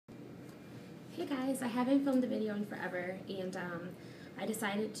Hey guys, I haven't filmed a video in forever, and I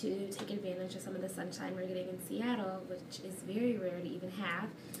decided to take advantage of some of the sunshine we're getting in Seattle, which is very rare to even have.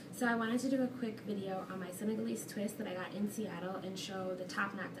 So I wanted to do a quick video on my Senegalese twist that I got in Seattle and show the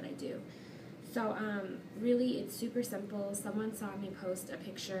top knot that I do. So really it's super simple. Someone saw me post a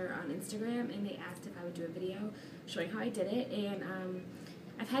picture on Instagram and they asked if I would do a video showing how I did it, and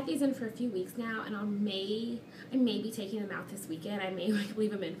I've had these in for a few weeks now, and I may be taking them out this weekend. I may leave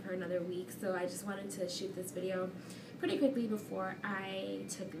them in for another week, so I just wanted to shoot this video pretty quickly before I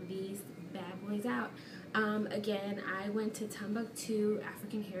took these bad boys out. Again, I went to Timbuktu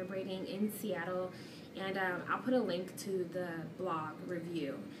African Hair Braiding in Seattle, and I'll put a link to the blog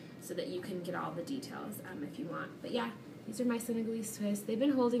review so that you can get all the details if you want. But yeah, these are my Senegalese twists. They've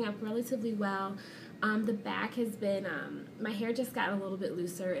been holding up relatively well. The back has been, my hair just got a little bit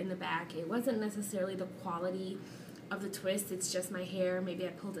looser in the back. It wasn't necessarily the quality of the twist, it's just my hair. Maybe I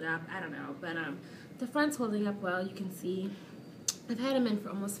pulled it up, I don't know. But the front's holding up well, you can see. I've had them in for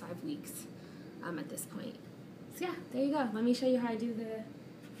almost 5 weeks at this point. So yeah, there you go. Let me show you how I do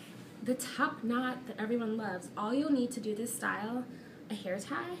the top knot that everyone loves. All you'll need to do this style, a hair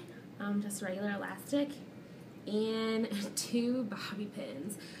tie, just regular elastic, and 2 bobby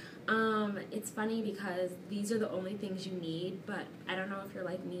pins. It's funny because these are the only things you need, but I don't know if you're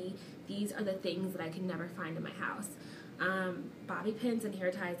like me, these are the things that I can never find in my house. Bobby pins and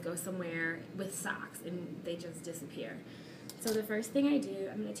hair ties go somewhere with socks and they just disappear. So the first thing I do,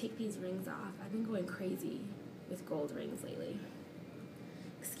 I'm going to take these rings off. I've been going crazy with gold rings lately.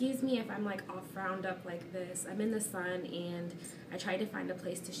 Excuse me if I'm like all frowned up like this. I'm in the sun and I tried to find a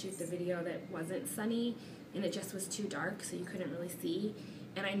place to shoot the video that wasn't sunny and it just was too dark so you couldn't really see.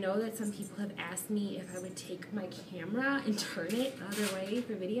 And I know that some people have asked me if I would take my camera and turn it the other way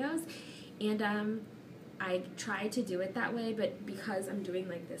for videos. And I tried to do it that way, but because I'm doing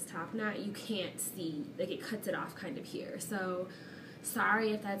like this top knot, you can't see, like it cuts it off kind of here. So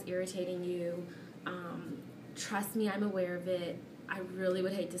sorry if that's irritating you. Trust me, I'm aware of it. I really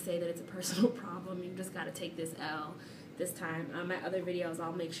would hate to say that it's a personal problem. You just got to take this L this time. My other videos,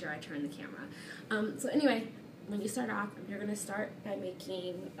 I'll make sure I turn the camera. So anyway, when you start off, you're going to start by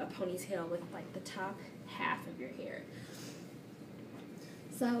making a ponytail with like the top half of your hair.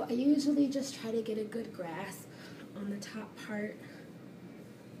 So I usually just try to get a good grasp on the top part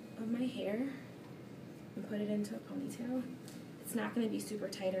of my hair and put it into a ponytail. It's not going to be super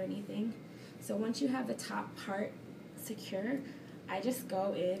tight or anything. So once you have the top part secure, I just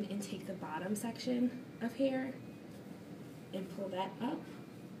go in and take the bottom section of hair and pull that up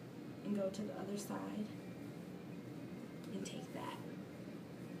and go to the other side and take that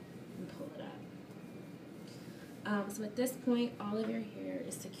and pull it up. So at this point, all of your hair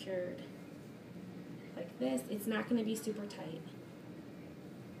is secured like this. It's not going to be super tight.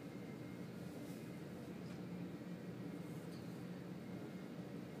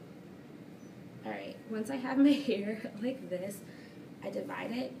 Alright, once I have my hair like this, I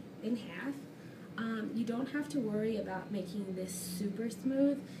divide it in half. You don't have to worry about making this super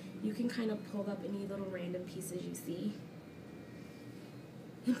smooth. You can kind of pull up any little random pieces you see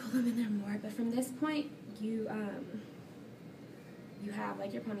and pull them in there more. But from this point, you have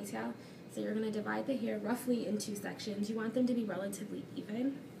like your ponytail. So you're going to divide the hair roughly in 2 sections. You want them to be relatively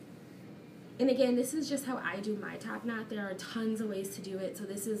even. And again, this is just how I do my top knot. There are tons of ways to do it. So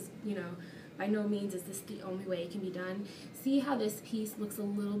this is, you know, by no means is this the only way it can be done. See how this piece looks a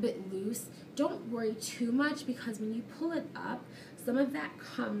little bit loose? Don't worry too much because when you pull it up, some of that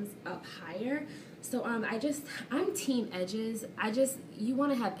comes up higher. So I'm team edges. You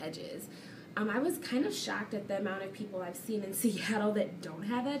want to have edges. I was kind of shocked at the amount of people I've seen in Seattle that don't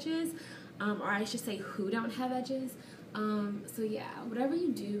have edges, or I should say who don't have edges. So yeah, whatever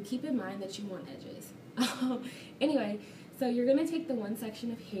you do, keep in mind that you want edges. Anyway, so you're going to take the one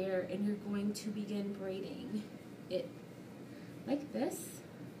section of hair and you're going to begin braiding it like this.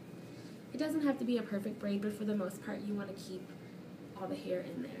 It doesn't have to be a perfect braid, but for the most part, you want to keep all the hair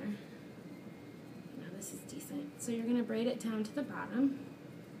in there. Now this is decent. So you're going to braid it down to the bottom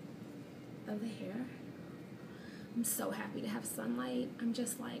of the hair. I'm so happy to have sunlight. I'm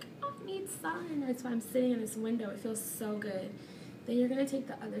just like, oh, I need sun. That's why I'm sitting in this window. It feels so good. Then you're going to take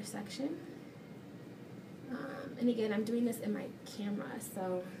the other section. And again, I'm doing this in my camera,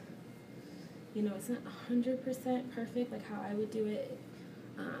 so, you know, it's not 100% perfect like how I would do it,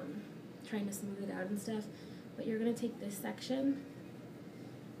 trying to smooth it out and stuff. But you're going to take this section,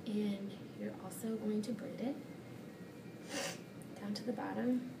 and you're also going to braid it down to the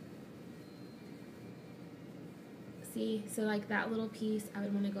bottom. See, so like that little piece, I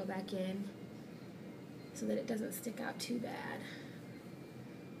would want to go back in so that it doesn't stick out too bad.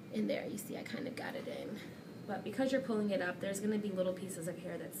 in there. You see I kind of got it in. But because you're pulling it up, there's going to be little pieces of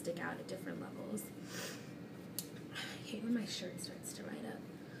hair that stick out at different levels. I hate when my shirt starts to ride up.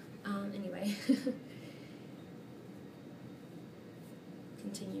 Anyway.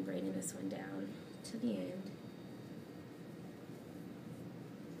 Continue braiding this one down to the end.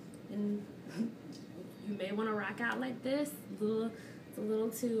 And you may want to rock out like this. It's a little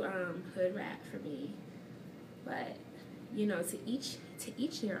too hood rat for me. But, you know, to each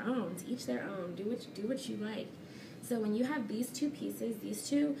their own. To each their own. Do what you like. So when you have these two pieces, these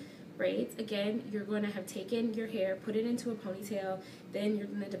two braids, again, you're going to have taken your hair, put it into a ponytail, then you're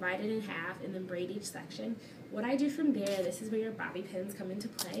going to divide it in half and then braid each section. What I do from there, this is where your bobby pins come into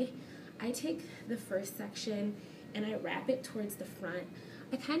play. I take the first section and I wrap it towards the front.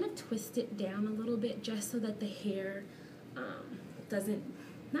 I kind of twist it down a little bit just so that the hair doesn't,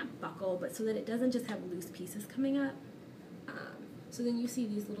 not buckle, but so that it doesn't just have loose pieces coming up. So then you see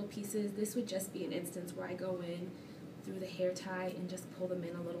these little pieces. This would just be an instance where I go in through the hair tie and just pull them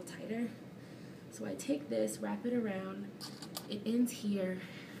in a little tighter. So I take this, wrap it around. It ends here.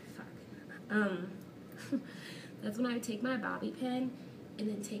 Fuck. That's when I would take my bobby pin and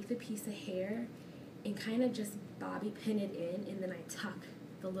then take the piece of hair and kind of just bobby pin it in, and then I tuck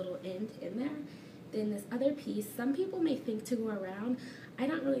the little end in there. Then this other piece, some people may think to go around. I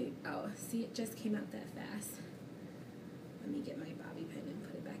don't really, oh, see, it just came out that fast. Let me get my bobby pin and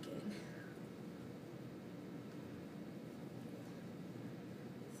put it back in.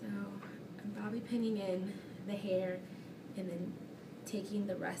 So I'm bobby pinning in the hair and then taking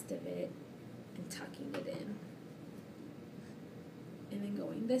the rest of it and tucking it in. And then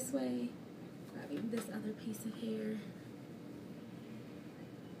going this way, grabbing this other piece of hair,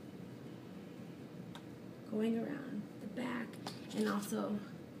 going around the back, and also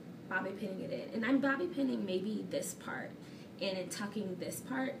bobby pinning it in. And I'm bobby pinning maybe this part and then tucking this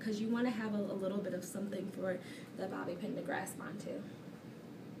part because you want to have a little bit of something for the bobby pin to grasp onto.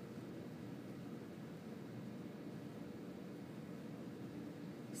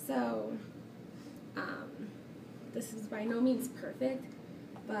 So, this is by no means perfect,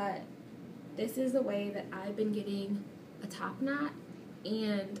 but this is the way that I've been getting a top knot,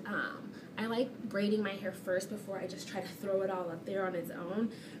 and I like braiding my hair first before I just try to throw it all up there on its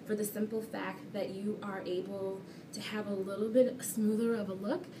own, for the simple fact that you are able to have a little bit smoother of a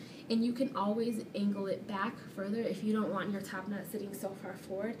look, and you can always angle it back further if you don't want your top knot sitting so far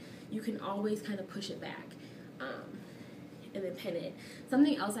forward. You can always kind of push it back. And then pin it.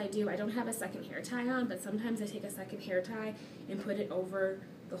 Something else I do, I don't have a second hair tie on, but sometimes I take a second hair tie and put it over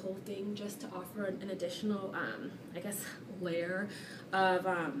the whole thing just to offer an additional, I guess, layer of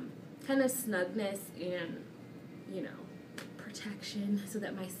kind of snugness and, you know, protection so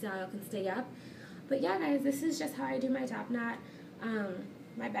that my style can stay up. But yeah, guys, this is just how I do my top knot.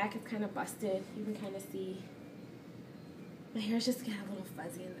 My back is kind of busted. You can kind of see my hair's just getting a little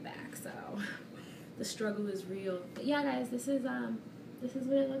fuzzy in the back, so the struggle is real. But yeah, guys, this is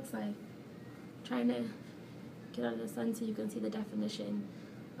what it looks like. Trying to get out of the sun so you can see the definition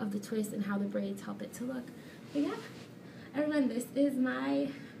of the twist and how the braids help it to look. But yeah, everyone, this is my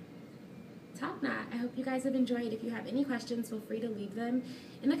top knot. I hope you guys have enjoyed. If you have any questions, feel free to leave them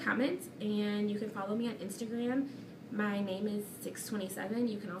in the comments, and you can follow me on Instagram. My name is 627.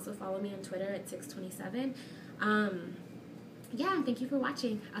 You can also follow me on Twitter at 627. Yeah, and thank you for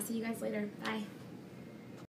watching. I'll see you guys later. Bye.